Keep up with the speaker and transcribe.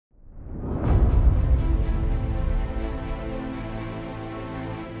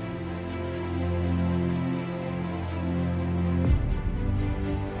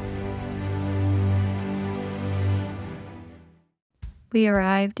We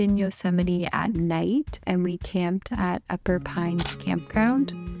arrived in Yosemite at night and we camped at Upper Pines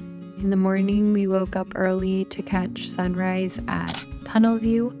Campground. In the morning, we woke up early to catch sunrise at Tunnel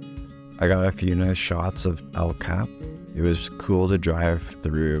View. I got a few nice shots of El Cap. It was cool to drive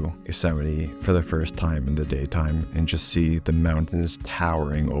through Yosemite for the first time in the daytime and just see the mountains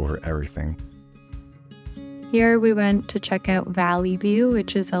towering over everything. Here we went to check out Valley View,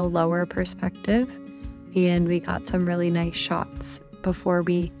 which is a lower perspective, and we got some really nice shots before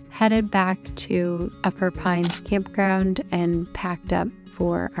we headed back to Upper Pines Campground and packed up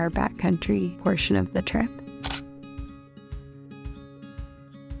for our backcountry portion of the trip.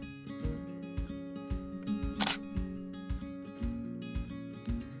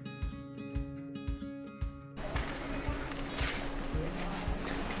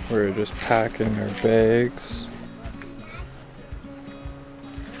 We're just packing our bags.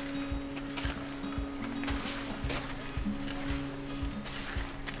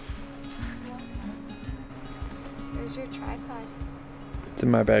 There's your tripod. It's in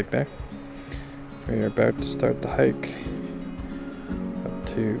my bag there. We are about to start the hike up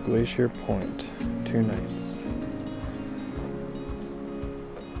to Glacier Point, 2 nights.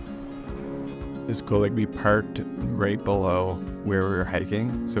 It's cool, like we parked right below where we were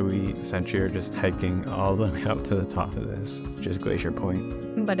hiking, so we essentially are just hiking all the way up to the top of this, just Glacier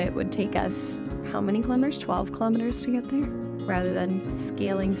Point. But it would take us, how many kilometers? 12 kilometers to get there, rather than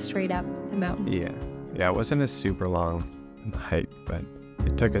scaling straight up the mountain. Yeah, it wasn't a super long hike, but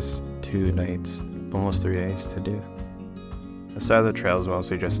it took us 2 nights, almost 3 days to do. The side of the trail is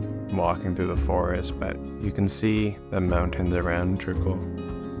mostly just walking through the forest, but you can see the mountains around, which are cool.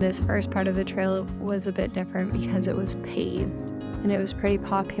 This first part of the trail was a bit different because it was paved and it was pretty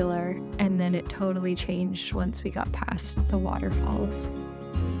popular, and then it totally changed once we got past the waterfalls.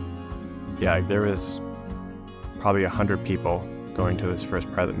 Yeah, like there was probably 100 people going to this first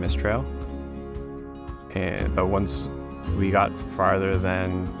part of the mist trail, but once we got farther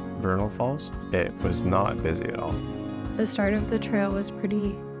than Vernal Falls, it was not busy at all. The start of the trail was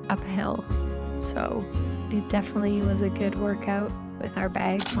pretty uphill, so it definitely was a good workout with our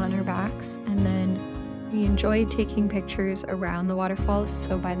bags on our backs, and then we enjoyed taking pictures around the waterfalls,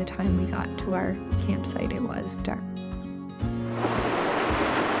 so by the time we got to our campsite it was dark.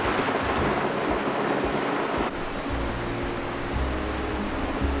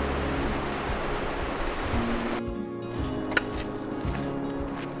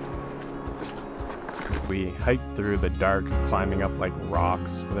 We hiked through the dark, climbing up like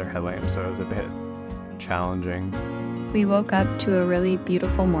rocks with our headlamps, so it was a bit challenging. We woke up to a really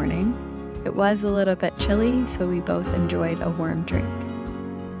beautiful morning. It was a little bit chilly, so we both enjoyed a warm drink.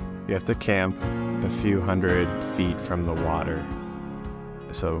 We have to camp a few hundred feet from the water,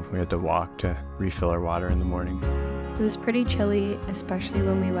 so we had to walk to refill our water in the morning. It was pretty chilly, especially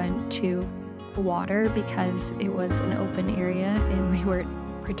when we went to water, because it was an open area and we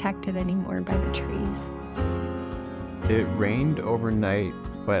weren't protected anymore by the trees. It rained overnight,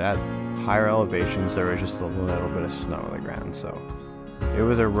 but at higher elevations there was just a little bit of snow on the ground, so it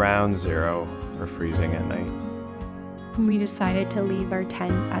was around 0 or freezing at night. We decided to leave our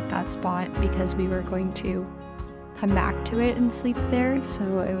tent at that spot because we were going to come back to it and sleep there,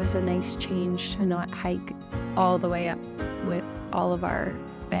 so it was a nice change to not hike all the way up with all of our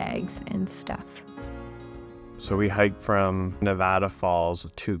bags and stuff. So we hiked from Nevada Falls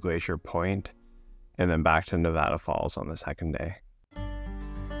to Glacier Point and then back to Nevada Falls on the second day.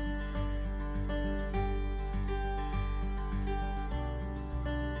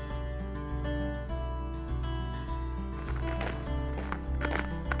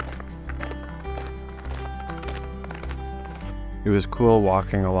 It was cool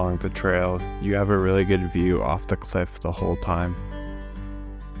walking along the trail. You have a really good view off the cliff the whole time.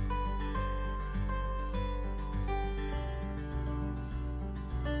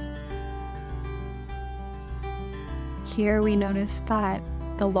 Here we noticed that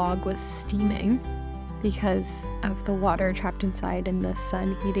the log was steaming because of the water trapped inside and the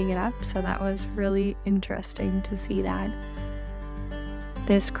sun heating it up, so that was really interesting to see that.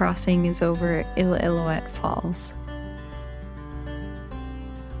 This crossing is over Illilouette Falls.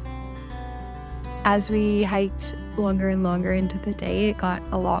 As we hiked longer and longer into the day, it got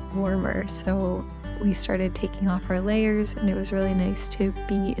a lot warmer, so we started taking off our layers, and it was really nice to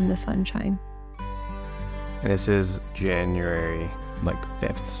be in the sunshine. This is January, like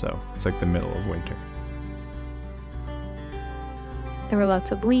 5th, so it's like the middle of winter. There were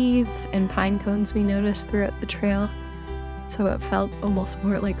lots of leaves and pine cones we noticed throughout the trail, so it felt almost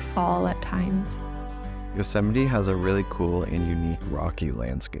more like fall at times. Yosemite has a really cool and unique rocky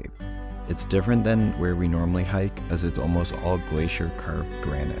landscape. It's different than where we normally hike, as it's almost all glacier carved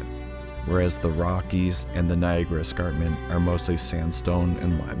granite, whereas the Rockies and the Niagara Escarpment are mostly sandstone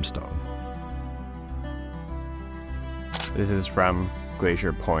and limestone. This is from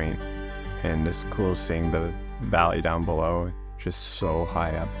Glacier Point, and it's cool seeing the valley down below, just so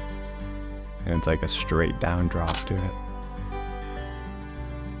high up. And it's like a straight down drop to it.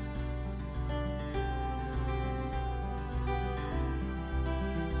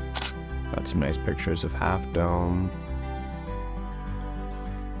 Got some nice pictures of Half Dome.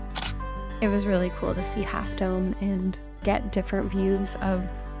 It was really cool to see Half Dome and get different views of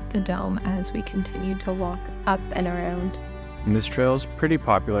the dome as we continued to walk up and around. And this trail is pretty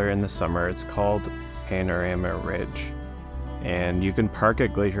popular in the summer. It's called Panorama Ridge. And you can park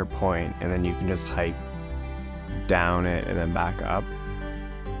at Glacier Point and then you can just hike down it and then back up.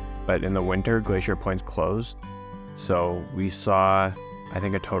 But in the winter, Glacier Point's closed. So we saw, I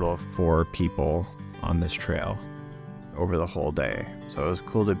think, a total of 4 people on this trail over the whole day. So it was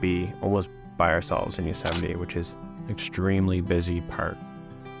cool to be almost by ourselves in Yosemite, which is an extremely busy park.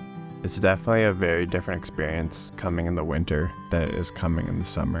 It's definitely a very different experience coming in the winter than it is coming in the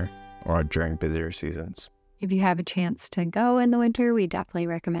summer or during busier seasons. If you have a chance to go in the winter, we definitely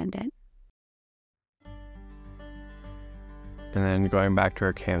recommend it. And then going back to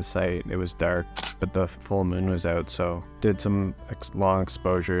our campsite, it was dark, but the full moon was out, so did some long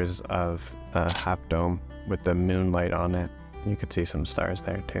exposures of Half Dome with the moonlight on it. You could see some stars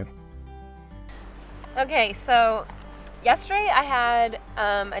there too. Okay, so yesterday I had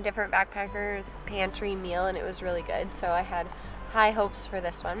a different backpacker's pantry meal and it was really good, so I had high hopes for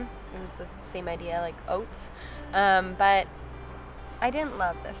this one. It was the same idea, like oats, but I didn't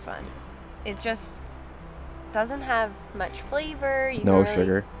love this one. It just doesn't have much flavor. No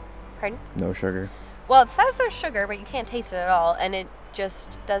sugar. Pardon? No sugar. Well, it says there's sugar, but you can't taste it at all, and it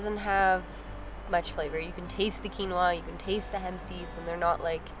just doesn't have much flavor. You can taste the quinoa, you can taste the hemp seeds, and they're not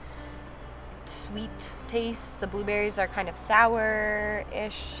like sweet tastes. The blueberries are kind of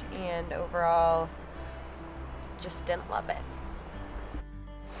sour-ish, and overall, just didn't love it.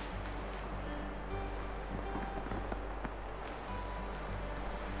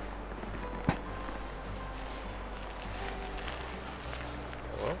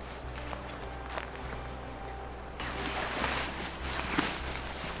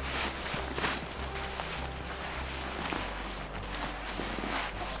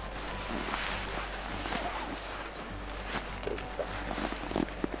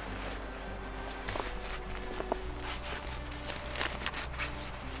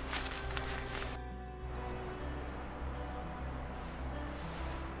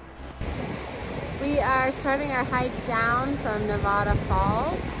 We are starting our hike down from Nevada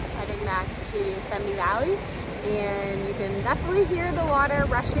Falls, heading back to Yosemite Valley, and you can definitely hear the water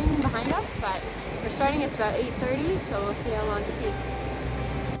rushing behind us, but we're starting, it's about 8:30, so we'll see how long it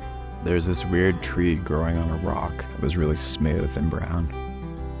takes. There's this weird tree growing on a rock. It was really smooth and brown.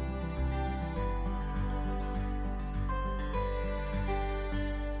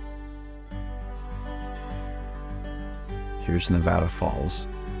 Here's Nevada Falls.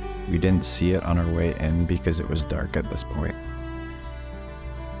 We didn't see it on our way in because it was dark at this point.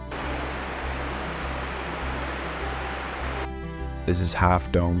 This is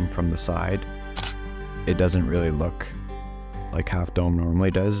Half Dome from the side. It doesn't really look like Half Dome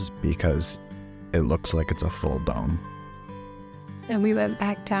normally does because it looks like it's a full dome. And we went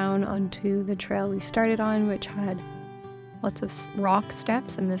back down onto the trail we started on, which had lots of rock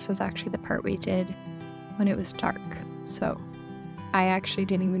steps, and this was actually the part we did when it was dark. So I actually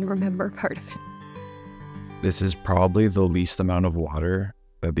didn't even remember part of it. This is probably the least amount of water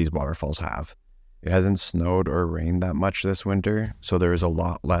that these waterfalls have. It hasn't snowed or rained that much this winter, so there is a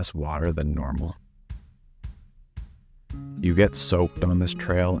lot less water than normal. You get soaked on this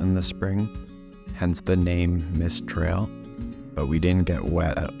trail in the spring, hence the name Mist Trail, but we didn't get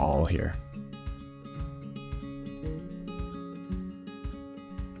wet at all here.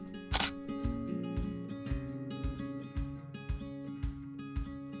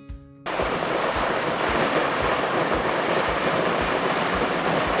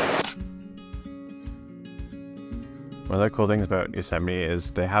 One of the cool things about Yosemite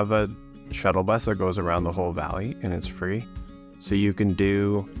is they have a shuttle bus that goes around the whole valley and it's free. So you can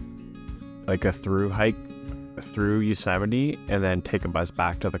do like a through hike through Yosemite and then take a bus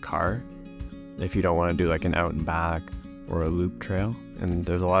back to the car if you don't want to do like an out and back or a loop trail. And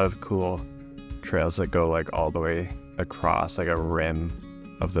there's a lot of cool trails that go like all the way across like a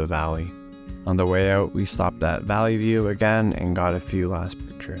rim of the valley. On the way out, we stopped at Valley View again and got a few last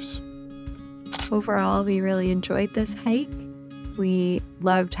pictures. Overall, we really enjoyed this hike, We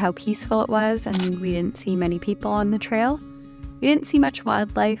loved how peaceful it was, and we didn't see many people on the trail. We didn't see much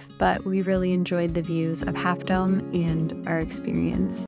wildlife, but we really enjoyed the views of Half Dome and our experience.